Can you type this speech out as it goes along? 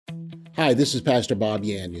Hi, this is Pastor Bob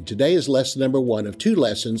Yandian. Today is lesson number 1 of 2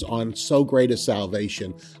 lessons on So Great a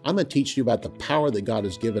Salvation. I'm going to teach you about the power that God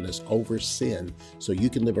has given us over sin so you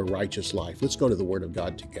can live a righteous life. Let's go to the Word of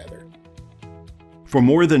God together. For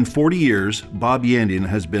more than 40 years, Bob Yandian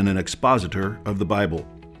has been an expositor of the Bible,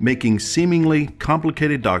 making seemingly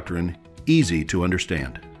complicated doctrine easy to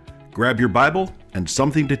understand. Grab your Bible and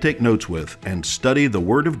something to take notes with and study the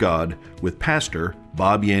Word of God with Pastor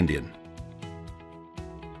Bob Yandian.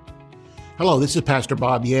 Hello, this is Pastor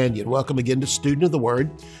Bob Yandian. Welcome again to Student of the Word.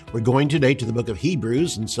 We're going today to the book of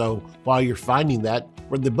Hebrews, and so while you're finding that,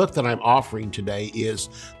 the book that I'm offering today is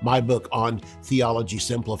my book on Theology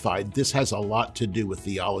Simplified. This has a lot to do with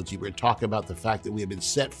theology. We're talking about the fact that we have been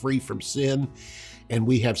set free from sin, and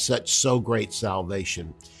we have such so great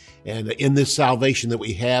salvation. And in this salvation that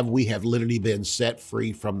we have literally been set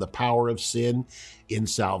free from the power of sin in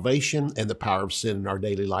salvation and the power of sin in our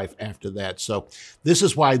daily life after that. So this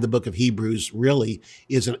is why the book of Hebrews really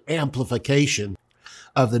is an amplification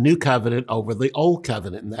of the new covenant over the old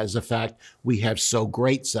covenant. And that is a fact, we have so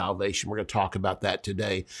great salvation. We're going to talk about that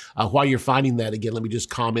today. While you're finding that, again, let me just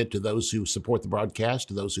comment to those who support the broadcast,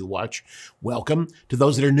 to those who watch, welcome. To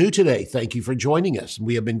those that are new today, thank you for joining us.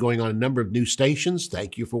 We have been going on a number of new stations.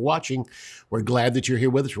 Thank you for watching. We're glad that you're here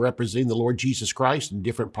with us representing the Lord Jesus Christ in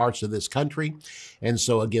different parts of this country. And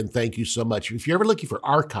so again, thank you so much. If you're ever looking for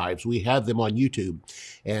archives, we have them on YouTube,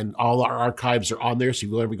 and all our archives are on there. So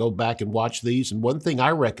if you ever go back and watch these, and one thing I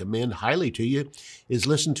recommend highly to you is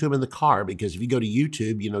listen to them in the car, because if you go to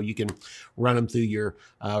YouTube, you can run them through your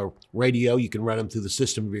radio, you can run them through the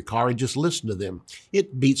system of your car and just listen to them.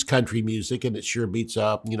 It beats country music, and it sure beats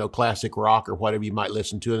classic rock or whatever you might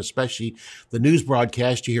listen to, and especially the news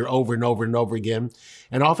broadcast you hear over and over and over again.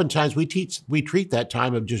 And oftentimes we treat that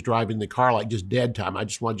time of just driving the car like just dead time. I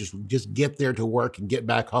just want to just get there to work and get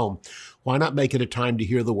back home. Why not make it a time to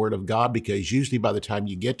hear the Word of God? Because usually by the time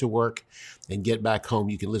you get to work and get back home,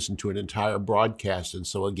 you can listen to an entire broadcast. And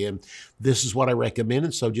so again, this is what I recommend.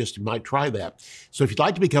 And so just you might try that. So if you'd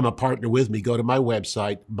like to become a partner with me, go to my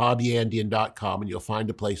website, bobyandian.com, and you'll find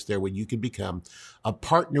a place there where you can become a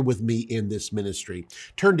partner with me in this ministry.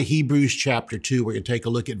 Turn to Hebrews chapter 2. We're going to take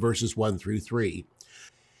a look at verses 1 through 3.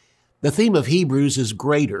 The theme of Hebrews is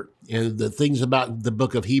greater. And the things about the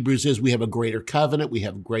book of Hebrews is we have a greater covenant, we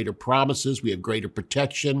have greater promises, we have greater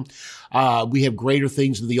protection, we have greater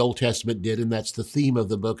things than the Old Testament did, and that's the theme of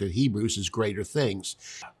the book of Hebrews is greater things.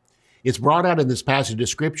 It's brought out in this passage of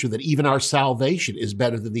Scripture that even our salvation is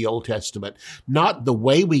better than the Old Testament. Not the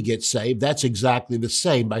way we get saved, that's exactly the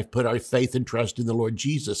same by put our faith and trust in the Lord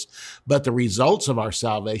Jesus. But the results of our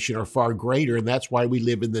salvation are far greater, and that's why we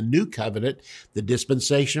live in the new covenant, the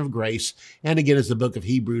dispensation of grace. And again, as the book of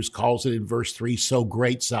Hebrews calls it in verse 3, so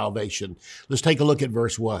great salvation. Let's take a look at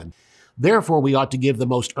verse 1. Therefore, we ought to give the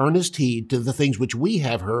most earnest heed to the things which we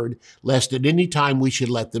have heard, lest at any time we should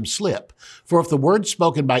let them slip. For if the word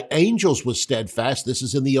spoken by angels was steadfast, this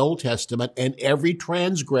is in the Old Testament, and every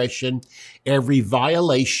transgression, every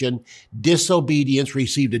violation, disobedience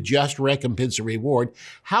received a just recompense and reward,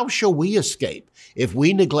 how shall we escape if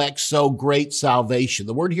we neglect so great salvation?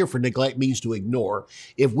 The word here for neglect means to ignore.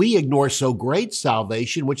 If we ignore so great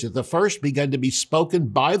salvation, which at the first begun to be spoken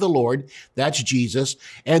by the Lord, that's Jesus,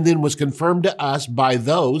 and then was confirmed to us by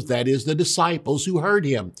those, that is the disciples who heard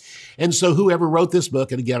him. And so whoever wrote this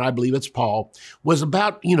book, and again, I believe it's Paul, was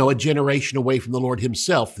about, a generation away from the Lord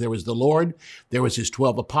himself. There was the Lord, there was his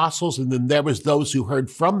 12 apostles, and then there was those who heard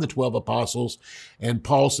from the 12 apostles. And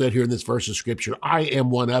Paul said here in this verse of Scripture, I am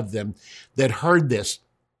one of them that heard this.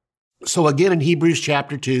 So again, in Hebrews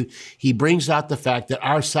chapter 2, he brings out the fact that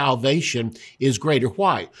our salvation is greater.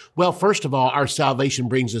 Why? Well, first of all, our salvation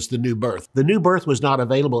brings us the new birth. The new birth was not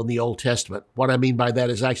available in the Old Testament. What I mean by that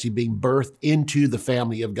is actually being birthed into the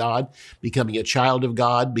family of God, becoming a child of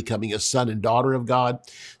God, becoming a son and daughter of God.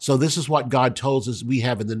 So this is what God tells us we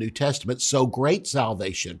have in the New Testament. So great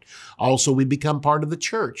salvation. Also, we become part of the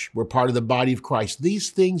church. We're part of the body of Christ. These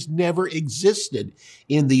things never existed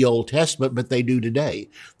in the Old Testament, but they do today.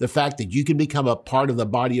 The fact that you can become a part of the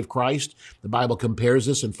body of Christ, the Bible compares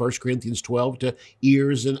this in 1 Corinthians 12 to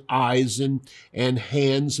ears and eyes and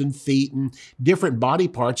hands and feet and different body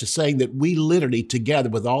parts, is saying that we literally together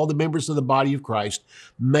with all the members of the body of Christ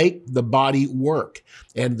make the body work.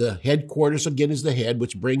 And the headquarters again is the head,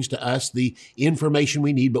 which brings to us the information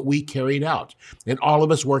we need, but we carry it out. And all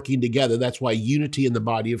of us working together. That's why unity in the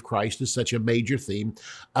body of Christ is such a major theme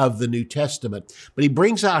of the New Testament. But he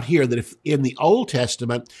brings out here that if in the Old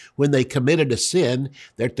Testament, when they committed a sin,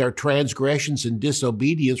 that their transgressions and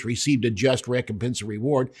disobedience received a just recompense and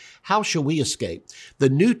reward, how shall we escape?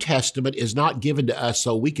 The New Testament is not given to us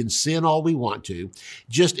so we can sin all we want to,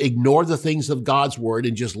 just ignore the things of God's word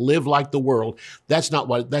and just live like the world. That's not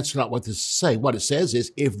what this is saying. What it says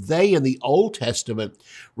is, if they in the Old Testament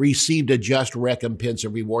received a just recompense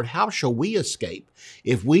and reward, how shall we escape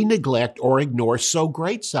if we neglect or ignore so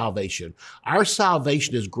great salvation? Our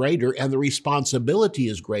salvation is greater and the responsibility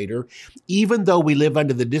is greater. Even though we live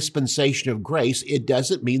under the dispensation of grace, it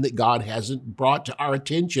doesn't mean that God hasn't brought to our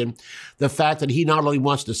attention the fact that he not only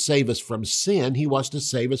wants to save us from sin, he wants to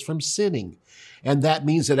save us from sinning. And that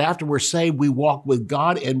means that after we're saved, we walk with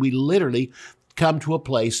God and we literally come to a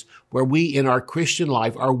place where we in our Christian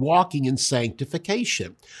life are walking in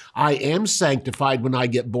sanctification. I am sanctified when I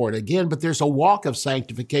get born again, but there's a walk of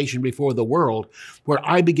sanctification before the world where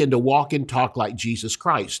I begin to walk and talk like Jesus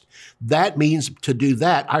Christ. That means to do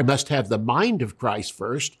that, I must have the mind of Christ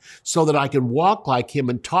first so that I can walk like him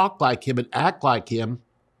and talk like him and act like him.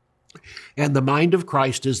 And the mind of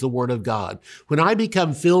Christ is the Word of God. When I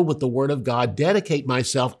become filled with the Word of God, dedicate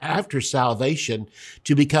myself after salvation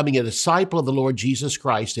to becoming a disciple of the Lord Jesus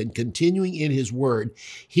Christ and continuing in His Word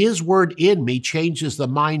in me changes the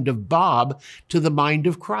mind of Bob to the mind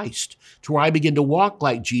of Christ, to where I begin to walk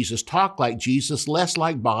like Jesus, talk like Jesus, less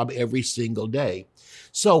like Bob every single day.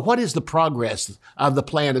 So what is the progress of the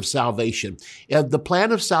plan of salvation? The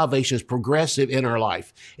plan of salvation is progressive in our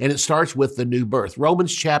life, and it starts with the new birth.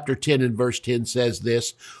 Romans chapter 10 and verse 10 says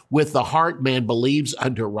this, with the heart man believes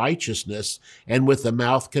unto righteousness, and with the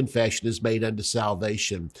mouth confession is made unto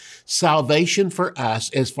salvation. Salvation for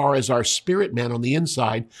us, as far as our spirit man on the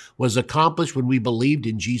inside, was accomplished when we believed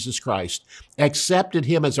in Jesus Christ, accepted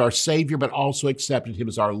him as our Savior, but also accepted him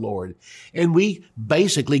as our Lord. And we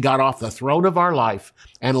basically got off the throne of our life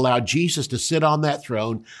and allowed Jesus to sit on that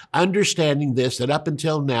throne, understanding this, that up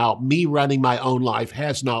until now, me running my own life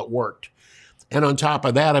has not worked. And on top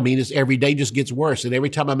of that, it's every day just gets worse. And every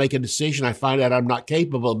time I make a decision, I find out I'm not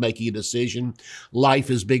capable of making a decision. Life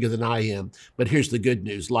is bigger than I am. But here's the good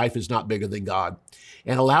news. Life is not bigger than God.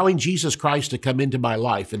 And allowing Jesus Christ to come into my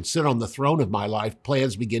life and sit on the throne of my life,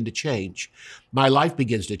 plans begin to change. My life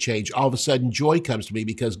begins to change. All of a sudden, joy comes to me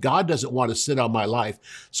because God doesn't want to sit on my life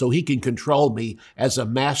so he can control me as a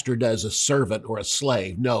master does a servant or a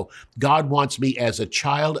slave. No, God wants me as a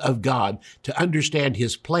child of God to understand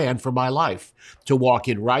his plan for my life, to walk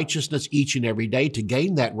in righteousness each and every day, to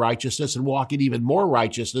gain that righteousness and walk in even more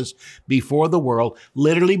righteousness before the world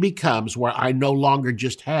literally becomes where I no longer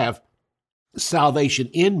just have salvation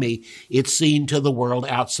in me, it's seen to the world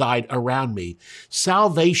outside around me.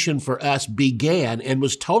 Salvation for us began and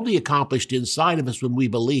was totally accomplished inside of us when we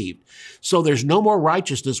believed. So there's no more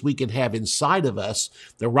righteousness we can have inside of us.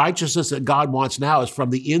 The righteousness that God wants now is from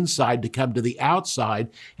the inside to come to the outside,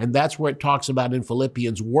 and that's where it talks about in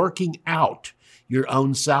Philippians, working out your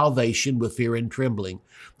own salvation with fear and trembling.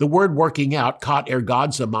 The word working out, kat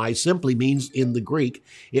ergodzomai, simply means in the Greek,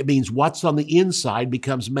 it means what's on the inside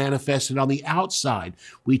becomes manifested on the outside.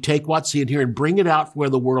 We take what's in here and bring it out where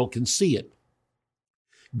the world can see it.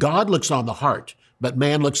 God looks on the heart, but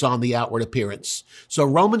man looks on the outward appearance. So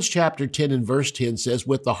Romans chapter 10 and verse 10 says,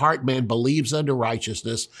 with the heart man believes unto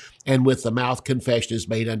righteousness, and with the mouth confession is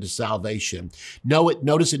made unto salvation.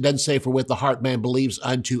 Notice it doesn't say, for with the heart man believes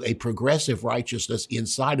unto a progressive righteousness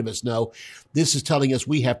inside of us. No, this is telling us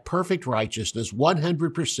we have perfect righteousness,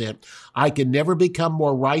 100%. I can never become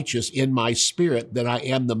more righteous in my spirit than I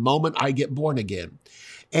am the moment I get born again.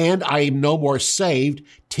 And I am no more saved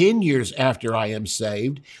 10 years after I am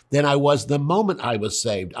saved than I was the moment I was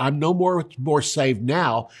saved. I'm no more saved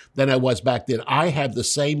now than I was back then. I have the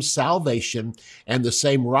same salvation and the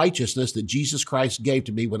same righteousness that Jesus Christ gave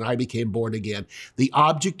to me when I became born again. The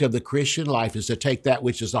object of the Christian life is to take that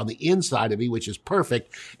which is on the inside of me, which is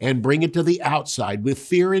perfect, and bring it to the outside with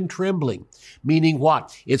fear and trembling. Meaning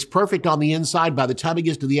what? It's perfect on the inside. By the time it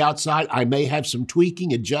gets to the outside, I may have some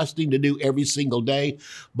tweaking, adjusting to do every single day,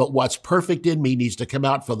 but what's perfect in me needs to come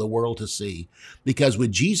out for the world to see. Because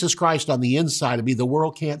with Jesus Christ on the inside of me, the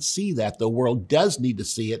world can't see that. The world does need to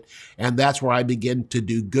see it, and that's where I begin to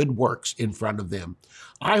do good works in front of them.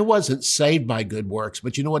 I wasn't saved by good works,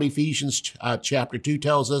 but you know what Ephesians chapter 2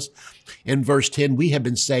 tells us? In verse 10, we have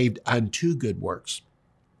been saved unto good works.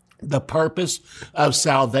 The purpose of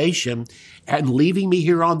salvation and leaving me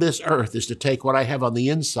here on this earth is to take what I have on the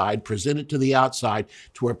inside, present it to the outside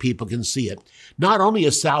to where people can see it. Not only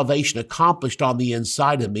is salvation accomplished on the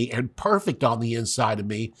inside of me and perfect on the inside of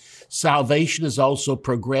me, salvation is also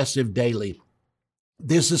progressive daily.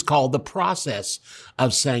 This is called the process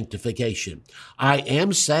of sanctification. I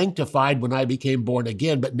am sanctified when I became born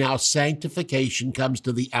again, but now sanctification comes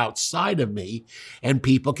to the outside of me and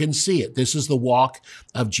people can see it. This is the walk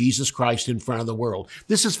of Jesus Christ in front of the world.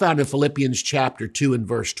 This is found in Philippians chapter 2 and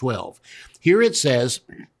verse 12. Here it says,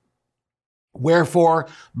 "Wherefore,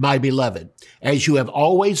 my beloved, as you have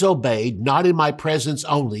always obeyed, not in my presence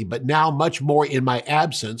only, but now much more in my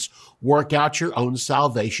absence, work out your own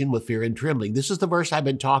salvation with fear and trembling." This is the verse I've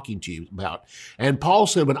been talking to you about. And Paul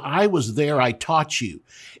said, when I was there, I taught you,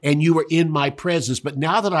 and you were in my presence. But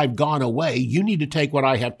now that I've gone away, you need to take what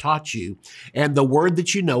I have taught you and the word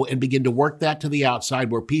that you know and begin to work that to the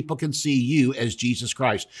outside where people can see you as Jesus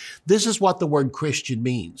Christ. This is what the word Christian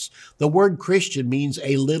means. The word Christian means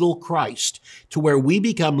a little Christ, to where we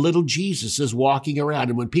become little Jesuses walking around.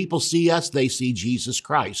 And when people see us, they see Jesus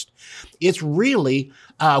Christ. It's really,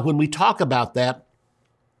 when we talk about that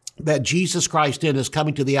Jesus Christ in us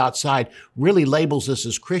coming to the outside really labels us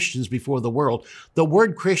as Christians before the world. The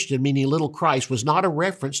word Christian, meaning little Christ, was not a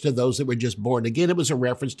reference to those that were just born again. It was a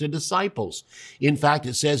reference to disciples. In fact,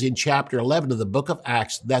 it says in chapter 11 of the book of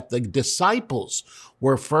Acts that the disciples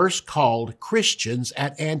were first called Christians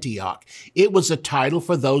at Antioch. It was a title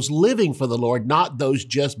for those living for the Lord, not those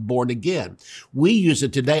just born again. We use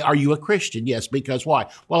it today. Are you a Christian? Yes, because why?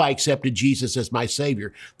 Well, I accepted Jesus as my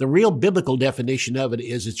Savior. The real biblical definition of it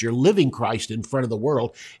is it's your living Christ in front of the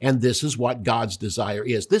world, and this is what God's desire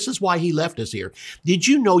is. This is why he left us here. Did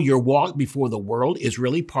you know your walk before the world is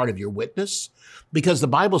really part of your witness? Because the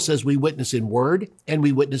Bible says we witness in word and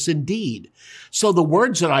we witness in deed. So the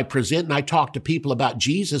words that I present and I talk to people about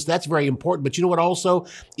Jesus, that's very important. But you know what also?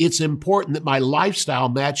 It's important that my lifestyle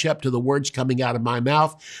match up to the words coming out of my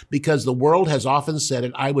mouth, because the world has often said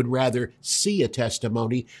it, I would rather see a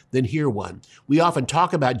testimony than hear one. We often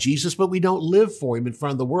talk about Jesus, but we don't live for him in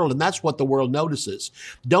front of the world. And that's what the world notices.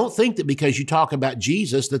 Don't think that because you talk about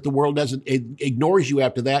Jesus that the world ignores you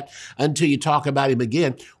after that until you talk about him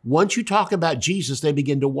again. Once you talk about Jesus, they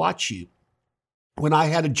begin to watch you. When I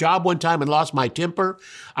had a job one time and lost my temper,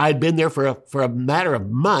 I had been there for a matter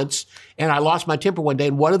of months, and I lost my temper one day,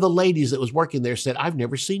 and one of the ladies that was working there said, "I've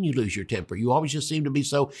never seen you lose your temper. You always just seem to be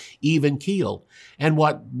so even-keeled." And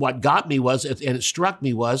what got me was, and it struck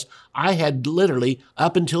me was, I had literally,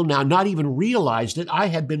 up until now, not even realized it, I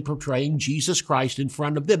had been portraying Jesus Christ in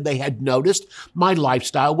front of them. They had noticed my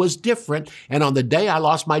lifestyle was different, and on the day I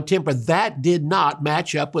lost my temper, that did not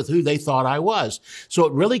match up with who they thought I was. So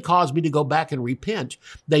it really caused me to go back and repent.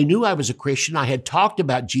 They knew I was a Christian. I had talked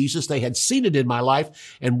about Jesus. They had seen it in my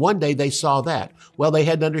life, and one day they saw that. Well, they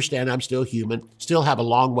had to understand I'm still human, still have a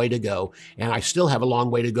long way to go, and I still have a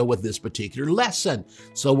long way to go with this particular lesson.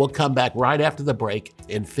 So we'll come back right after the break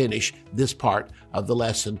and finish this part of the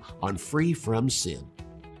lesson on Free from Sin.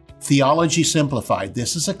 Theology Simplified.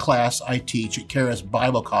 This is a class I teach at Charis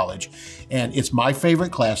Bible College, and it's my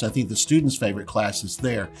favorite class. I think the students' favorite class is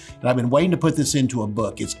there. And I've been waiting to put this into a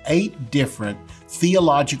book. It's 8 different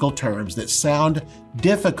theological terms that sound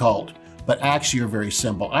difficult, but actually are very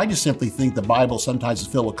simple. I just simply think the Bible sometimes is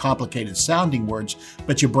filled with complicated sounding words,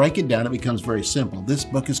 but you break it down, it becomes very simple. This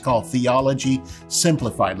book is called Theology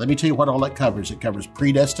Simplified. Let me tell you what all it covers. It covers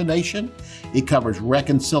predestination, it covers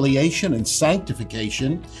reconciliation and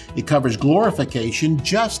sanctification, it covers glorification,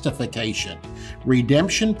 justification,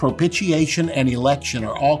 redemption, propitiation, and election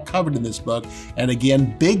are all covered in this book. And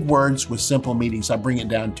again, big words with simple meanings. I bring it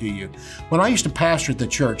down to you. When I used to pastor at the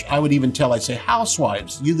church, I would even I'd say,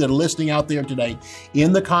 housewives, you that are listening out there today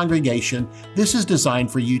in the congregation, this is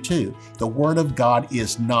designed for you too. The Word of God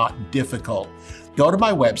is not difficult. Go to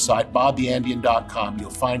my website, bobyandian.com. You'll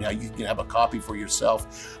find how you can have a copy for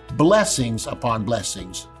yourself. Blessings upon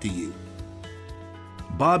blessings to you.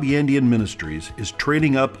 Bob Yandian Ministries is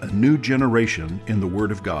training up a new generation in the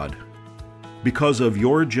Word of God. Because of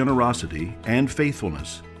your generosity and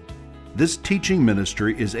faithfulness, this teaching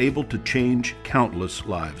ministry is able to change countless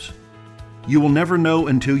lives. You will never know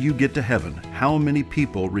until you get to heaven how many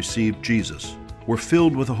people received Jesus, were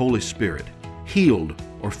filled with the Holy Spirit, healed,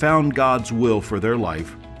 or found God's will for their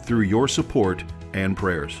life through your support and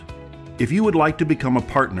prayers. If you would like to become a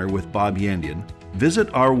partner with Bob Yandian,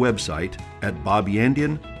 visit our website at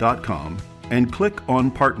bobyandian.com and click on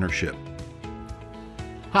Partnership.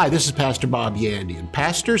 Hi, this is Pastor Bob Yandian.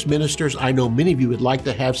 Pastors, ministers, I know many of you would like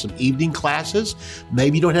to have some evening classes.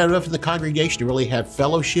 Maybe you don't have enough in the congregation to really have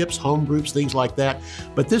fellowships, home groups, things like that.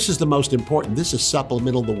 But this is the most important. This is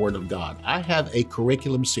supplemental to the Word of God. I have a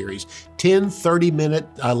curriculum series, 10 30-minute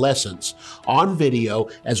lessons on video,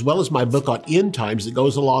 as well as my book on end times that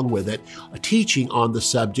goes along with it, teaching on the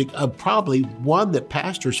subject of probably one that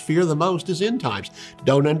pastors fear the most is end times.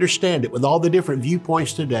 Don't understand it. With all the different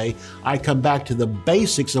viewpoints today, I come back to the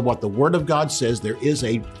basics of what the Word of God says. There is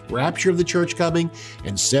a rapture of the church coming,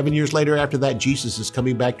 and 7 years later after that, Jesus is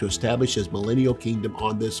coming back to establish his millennial kingdom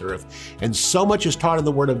on this earth. And so much is taught in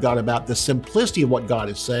the Word of God about the simplicity of what God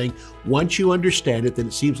is saying. Once you understand it, then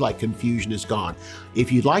it seems like confusion is gone.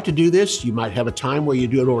 If you'd like to do this, you might have a time where you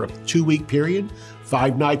do it over a 2-week period,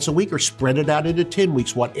 5 nights a week, or spread it out into 10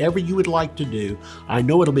 weeks, whatever you would like to do. I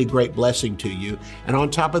know it'll be a great blessing to you. And on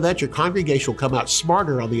top of that, your congregation will come out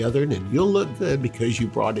smarter on the other end, and you'll look good because you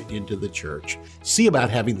brought it into the church. See about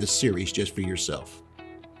having this series just for yourself.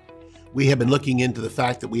 We have been looking into the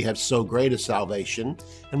fact that we have so great a salvation,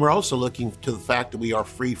 and we're also looking to the fact that we are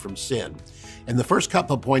free from sin. And the first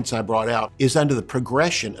couple of points I brought out is under the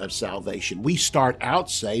progression of salvation. We start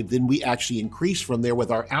out saved, then we actually increase from there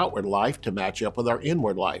with our outward life to match up with our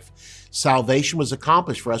inward life. Salvation was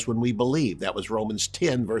accomplished for us when we believe. That was Romans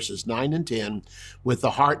 10, verses 9 and 10. With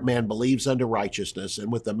the heart man believes unto righteousness,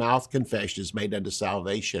 and with the mouth confession is made unto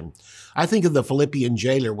salvation. I think of the Philippian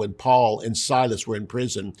jailer when Paul and Silas were in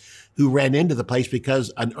prison, who ran into the place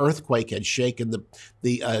because an earthquake had shaken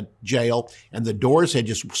the jail, and the doors had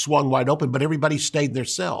just swung wide open, but everybody stayed in their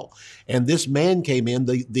cell. And this man came in,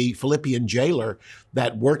 the Philippian jailer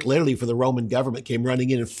that worked literally for the Roman government, came running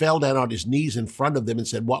in and fell down on his knees in front of them and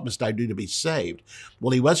said, "What must I do to be saved?"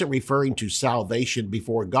 Well, he wasn't referring to salvation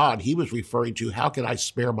before God. He was referring to, how can I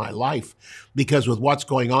spare my life? Because with what's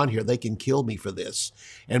going on here, they can kill me for this.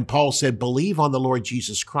 And Paul said, believe on the Lord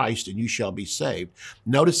Jesus Christ and you shall be saved.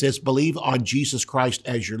 Notice this, believe on Jesus Christ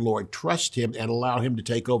as your Lord. Trust him and allow him to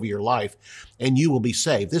take over your life, and you will be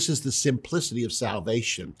saved. This is the simplicity of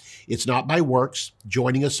salvation. It's not by works,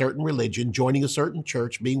 joining a certain religion, joining a certain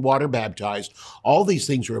church, being water baptized. All these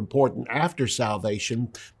things are important after salvation,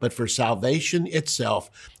 but for salvation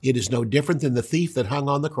itself, it is no different than the thief that hung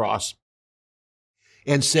on the cross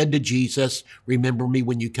and said to Jesus, remember me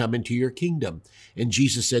when you come into your kingdom. And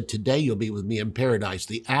Jesus said, today you'll be with me in paradise.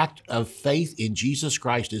 The act of faith in Jesus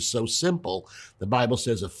Christ is so simple, the Bible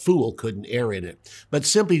says a fool couldn't err in it. But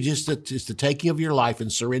simply just the taking of your life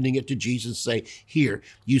and surrendering it to Jesus, say, here,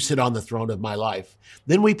 you sit on the throne of my life.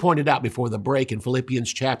 Then we pointed out before the break in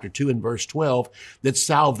Philippians chapter 2 and verse 12 that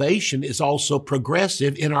salvation is also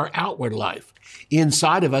progressive in our outward life.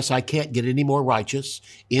 Inside of us, I can't get any more righteous.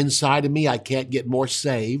 Inside of me, I can't get more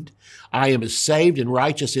saved. I am as saved and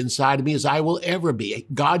righteous inside of me as I will ever be.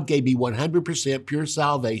 God gave me 100% pure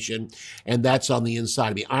salvation, and that's on the inside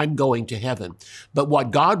of me. I'm going to heaven. But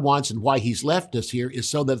what God wants and why he's left us here is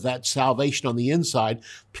so that that salvation on the inside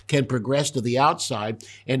can progress to the outside.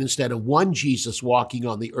 And instead of one Jesus walking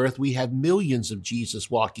on the earth, we have millions of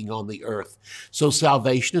Jesus walking on the earth. So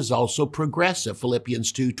salvation is also progressive.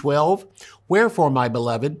 Philippians 2:12, wherefore, my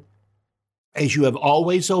beloved, as you have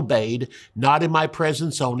always obeyed, not in my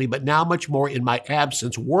presence only, but now much more in my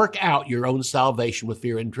absence, work out your own salvation with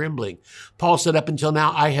fear and trembling. Paul said, up until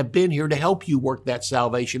now, I have been here to help you work that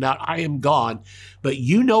salvation out. I am gone, but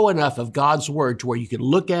you know enough of God's word to where you can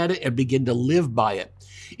look at it and begin to live by it.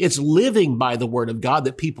 It's living by the word of God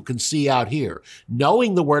that people can see out here.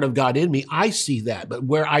 Knowing the word of God in me, I see that. But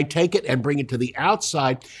where I take it and bring it to the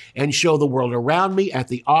outside and show the world around me, at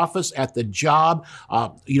the office, at the job,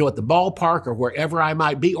 at the ballpark or wherever I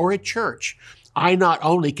might be, or at church, I not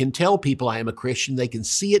only can tell people I am a Christian, they can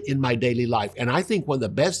see it in my daily life. And I think one of the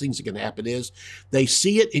best things that can happen is they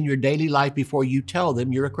see it in your daily life before you tell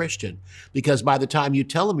them you're a Christian. Because by the time you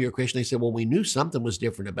tell them you're a Christian, they say, well, we knew something was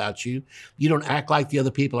different about you. You don't act like the other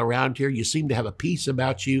people around here. You seem to have a peace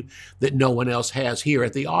about you that no one else has here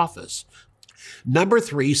at the office. Number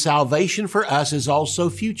 3, salvation for us is also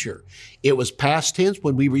future. It was past tense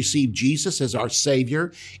when we received Jesus as our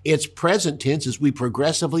Savior. It's present tense as we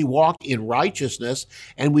progressively walk in righteousness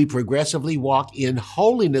and we progressively walk in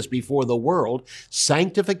holiness before the world,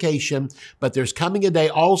 sanctification. But there's coming a day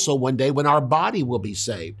also one day when our body will be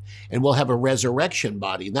saved and we'll have a resurrection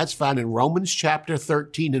body. And that's found in Romans chapter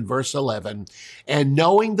 13 and verse 11. And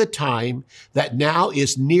knowing the time that now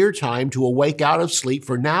is near time to awake out of sleep,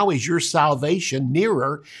 for now is your salvation salvation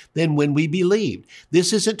nearer than when we believed.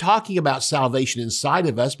 This isn't talking about salvation inside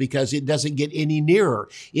of us because it doesn't get any nearer.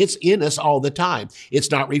 It's in us all the time.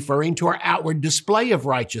 It's not referring to our outward display of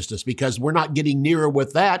righteousness because we're not getting nearer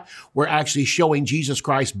with that. We're actually showing Jesus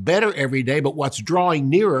Christ better every day, but what's drawing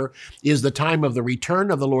nearer is the time of the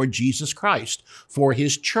return of the Lord Jesus Christ for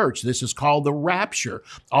his church. This is called the rapture.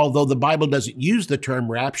 Although the Bible doesn't use the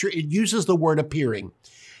term rapture, it uses the word appearing.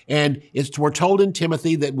 And we're told in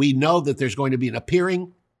Timothy that we know that there's going to be an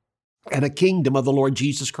appearing and a kingdom of the Lord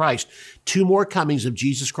Jesus Christ. Two more comings of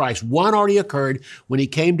Jesus Christ. One already occurred when he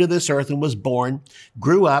came to this earth and was born,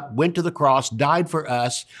 grew up, went to the cross, died for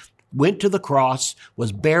us, went to the cross,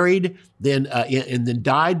 was buried, then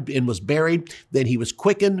died and was buried. Then he was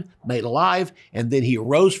quickened, made alive, and then he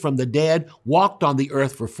arose from the dead, walked on the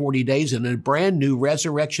earth for 40 days in a brand new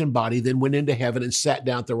resurrection body, then went into heaven and sat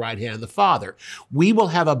down at the right hand of the Father. We will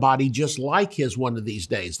have a body just like his one of these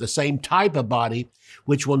days, the same type of body,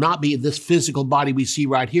 which will not be this physical body we see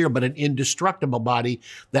right here, but an indestructible body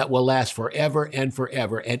that will last forever and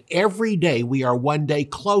forever. And every day we are one day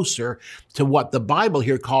closer to what the Bible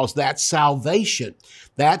here calls that salvation.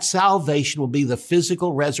 That salvation will be the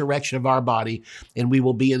physical resurrection of our body, and we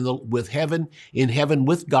will be in heaven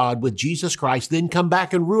with God, with Jesus Christ, then come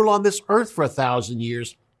back and rule on this earth for 1,000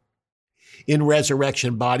 years in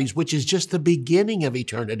resurrection bodies, which is just the beginning of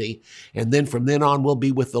eternity. And then from then on, we'll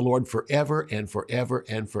be with the Lord forever and forever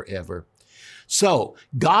and forever. So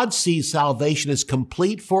God sees salvation as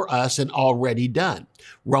complete for us and already done.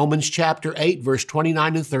 Romans chapter 8, verse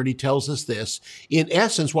 29 and 30 tells us this. In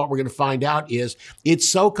essence, what we're going to find out is it's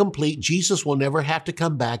so complete, Jesus will never have to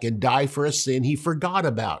come back and die for a sin he forgot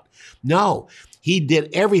about. No, he did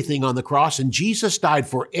everything on the cross, and Jesus died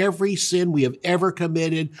for every sin we have ever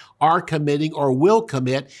committed, are committing, or will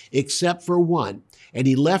commit, except for one. And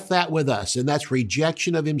he left that with us, and that's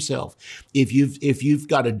rejection of himself. If you've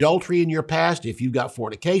got adultery in your past, if you've got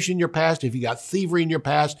fornication in your past, if you got thievery in your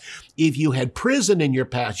past, if you had prison in your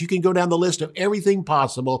past, you can go down the list of everything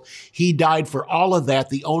possible. He died for all of that.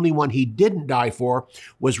 The only one he didn't die for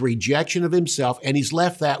was rejection of himself, and he's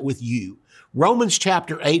left that with you. Romans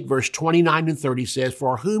chapter 8, verse 29 and 30 says,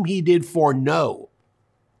 "For whom he did foreknow,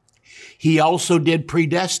 he also did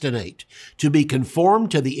predestinate to be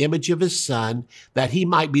conformed to the image of his Son, that he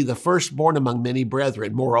might be the firstborn among many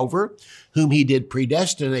brethren. Moreover, whom he did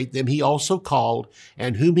predestinate, them he also called,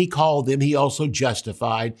 and whom he called, them he also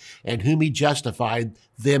justified, and whom he justified,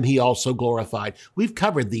 them he also glorified." We've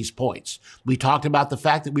covered these points. We talked about the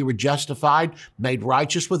fact that we were justified, made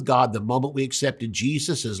righteous with God the moment we accepted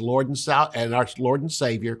Jesus as Lord and our Lord and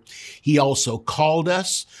Savior. He also called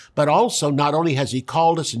us, but also not only has he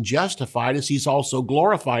called us and justified us, he's also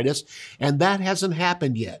glorified us, and that hasn't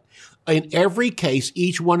happened yet. In every case,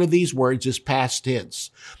 each one of these words is past tense.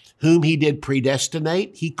 Whom he did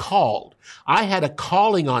predestinate, he called. I had a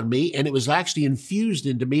calling on me, and it was actually infused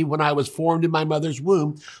into me when I was formed in my mother's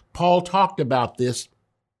womb. Paul talked about this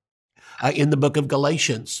in the book of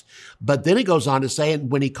Galatians. But then he goes on to say,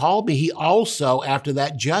 and when he called me, he also, after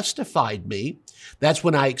that, justified me. That's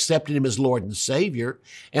when I accepted him as Lord and Savior.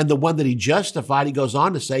 And the one that he justified, he goes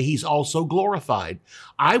on to say, he's also glorified.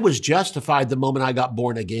 I was justified the moment I got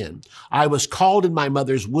born again. I was called in my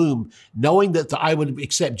mother's womb, knowing that I would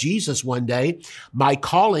accept Jesus one day. My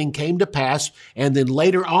calling came to pass, and then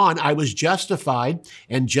later on, I was justified,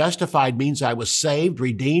 and justified means I was saved,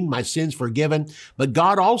 redeemed, my sins forgiven. But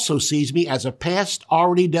God also sees me as a past,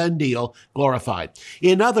 already done deal, glorified.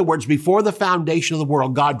 In other words, before the foundation of the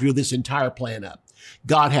world, God drew this entire plan up.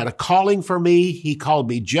 God had a calling for me. He called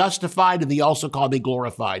me justified, and he also called me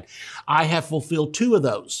glorified. I have fulfilled two of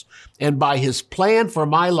those. And by his plan for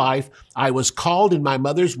my life, I was called in my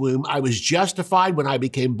mother's womb. I was justified when I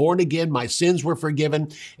became born again. My sins were forgiven,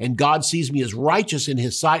 and God sees me as righteous in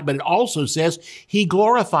his sight. But it also says he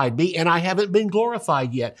glorified me, and I haven't been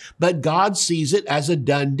glorified yet. But God sees it as a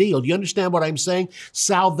done deal. Do you understand what I'm saying?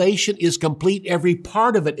 Salvation is complete, every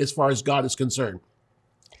part of it, as far as God is concerned.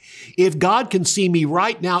 If God can see me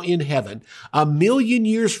right now in heaven, 1,000,000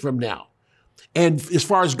 years from now, and as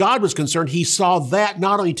far as God was concerned, he saw that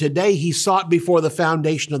not only today, he saw it before the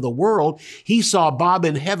foundation of the world. He saw Bob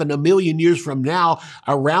in heaven 1,000,000 years from now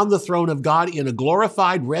around the throne of God in a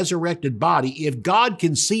glorified, resurrected body. If God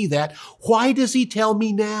can see that, why does he tell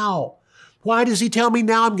me now? Why does he tell me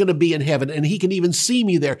now I'm going to be in heaven and he can even see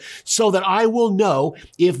me there so that I will know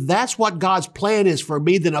if that's what God's plan is for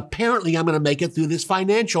me, then apparently I'm going to make it through this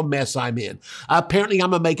financial mess I'm in. Apparently I'm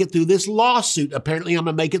going to make it through this lawsuit. Apparently I'm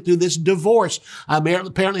going to make it through this divorce.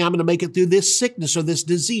 Apparently I'm going to make it through this sickness or this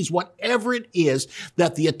disease. Whatever it is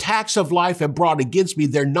that the attacks of life have brought against me,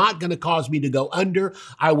 they're not going to cause me to go under.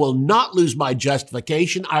 I will not lose my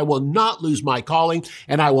justification. I will not lose my calling,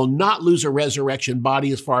 and I will not lose a resurrection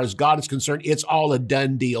body as far as God is concerned. It's all a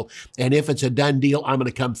done deal. And if it's a done deal, I'm going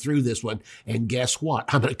to come through this one. And guess what?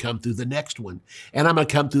 I'm going to come through the next one. And I'm going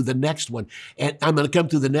to come through the next one. And I'm going to come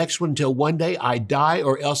through the next one until one day I die,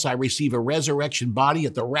 or else I receive a resurrection body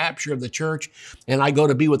at the rapture of the church. And I go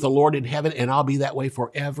to be with the Lord in heaven, and I'll be that way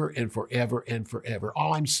forever and forever and forever.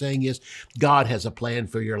 All I'm saying is God has a plan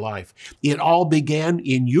for your life. It all began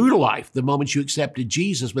in your life the moment you accepted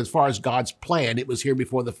Jesus. But as far as God's plan, it was here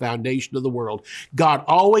before the foundation of the world. God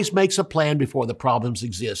always makes a plan before the problems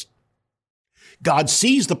exist. God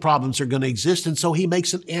sees the problems are going to exist, and so he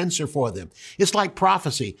makes an answer for them. It's like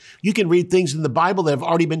prophecy. You can read things in the Bible that have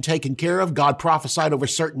already been taken care of. God prophesied over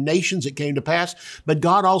certain nations, it came to pass, but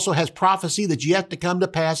God also has prophecy that's yet to come to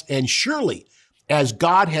pass, and surely as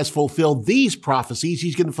God has fulfilled these prophecies,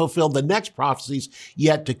 he's going to fulfill the next prophecies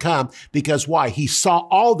yet to come. Because why? He saw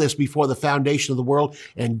all this before the foundation of the world,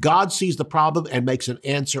 and God sees the problem and makes an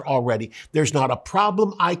answer already. There's not a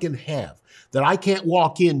problem I can have that I can't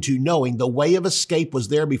walk into knowing the way of escape was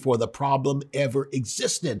there before the problem ever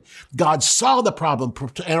existed. God saw the problem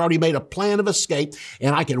and already made a plan of escape,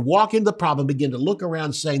 and I can walk into the problem, begin to look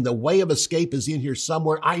around saying the way of escape is in here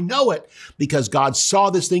somewhere. I know it because God saw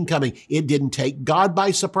this thing coming. It didn't take God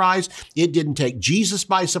by surprise. It didn't take Jesus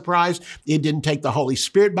by surprise. It didn't take the Holy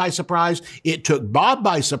Spirit by surprise. It took Bob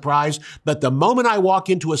by surprise. But the moment I walk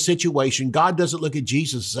into a situation, God doesn't look at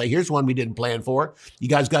Jesus and say, here's one we didn't plan for. You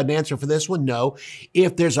guys got an answer for this one? No.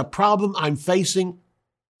 If there's a problem I'm facing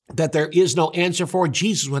that there is no answer for,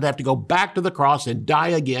 Jesus would have to go back to the cross and die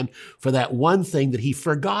again for that one thing that he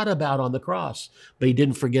forgot about on the cross. But he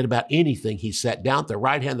didn't forget about anything. He sat down at the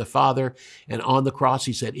right hand of the Father, and on the cross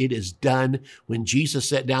he said, it is done. When Jesus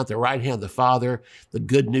sat down at the right hand of the Father, the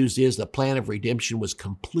good news is the plan of redemption was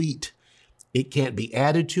complete. It can't be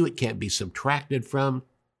added to, it can't be subtracted from.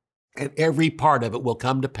 And every part of it will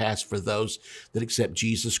come to pass for those that accept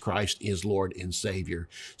Jesus Christ as Lord and Savior.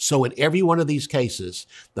 So in every one of these cases,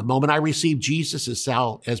 the moment I receive Jesus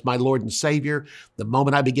as my Lord and Savior, the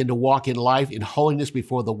moment I begin to walk in life in holiness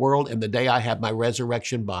before the world, and the day I have my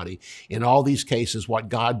resurrection body, in all these cases, what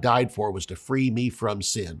God died for was to free me from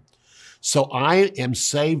sin. So I am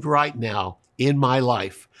saved right now in my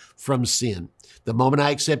life from sin. The moment I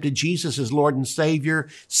accepted Jesus as Lord and Savior,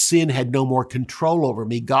 sin had no more control over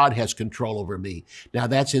me. God has control over me. Now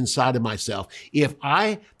that's inside of myself. If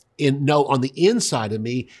I know on the inside of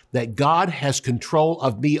me that God has control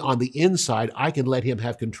of me on the inside, I can let him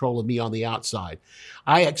have control of me on the outside.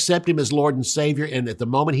 I accept him as Lord and Savior, and at the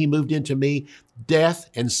moment he moved into me,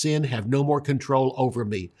 death and sin have no more control over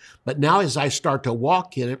me. But now as I start to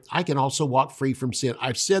walk in it, I can also walk free from sin.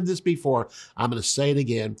 I've said this before, I'm going to say it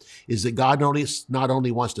again, is that God not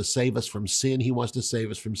only wants to save us from sin, he wants to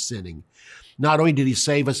save us from sinning. Not only did he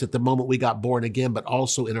save us at the moment we got born again, but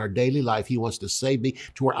also in our daily life, he wants to save me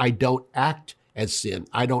to where I don't act as sin.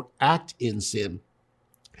 I don't act in sin.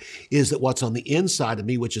 Is that what's on the inside of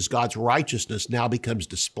me, which is God's righteousness, now becomes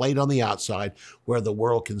displayed on the outside where the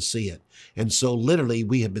world can see it. And so literally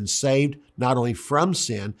we have been saved not only from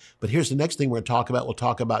sin, but here's the next thing we'll talk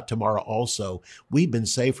about tomorrow also. We've been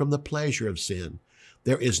saved from the pleasure of sin.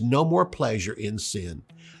 There is no more pleasure in sin.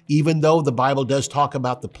 Even though the Bible does talk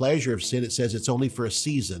about the pleasure of sin, it says it's only for a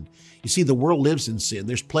season. You see, the world lives in sin.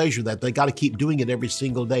 There's pleasure that they got to keep doing it every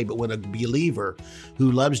single day. But when a believer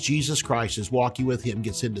who loves Jesus Christ is walking with him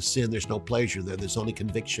gets into sin, there's no pleasure there. There's only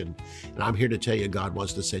conviction. And I'm here to tell you, God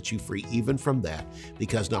wants to set you free even from that,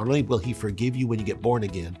 because not only will he forgive you when you get born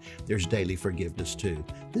again, there's daily forgiveness too.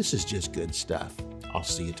 This is just good stuff. I'll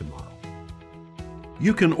see you tomorrow.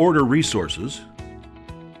 You can order resources,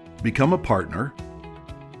 become a partner,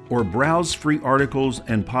 or browse free articles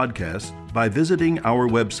and podcasts by visiting our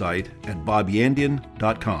website at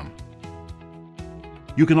bobyandian.com.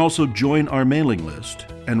 You can also join our mailing list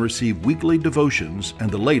and receive weekly devotions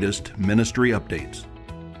and the latest ministry updates.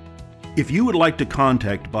 If you would like to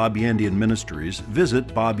contact Bob Yandian Ministries, visit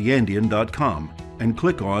bobyandian.com and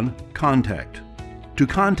click on Contact. To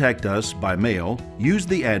contact us by mail, use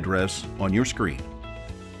the address on your screen.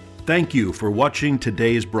 Thank you for watching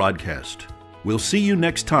today's broadcast. We'll see you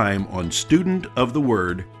next time on Student of the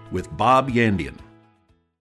Word with Bob Yandian.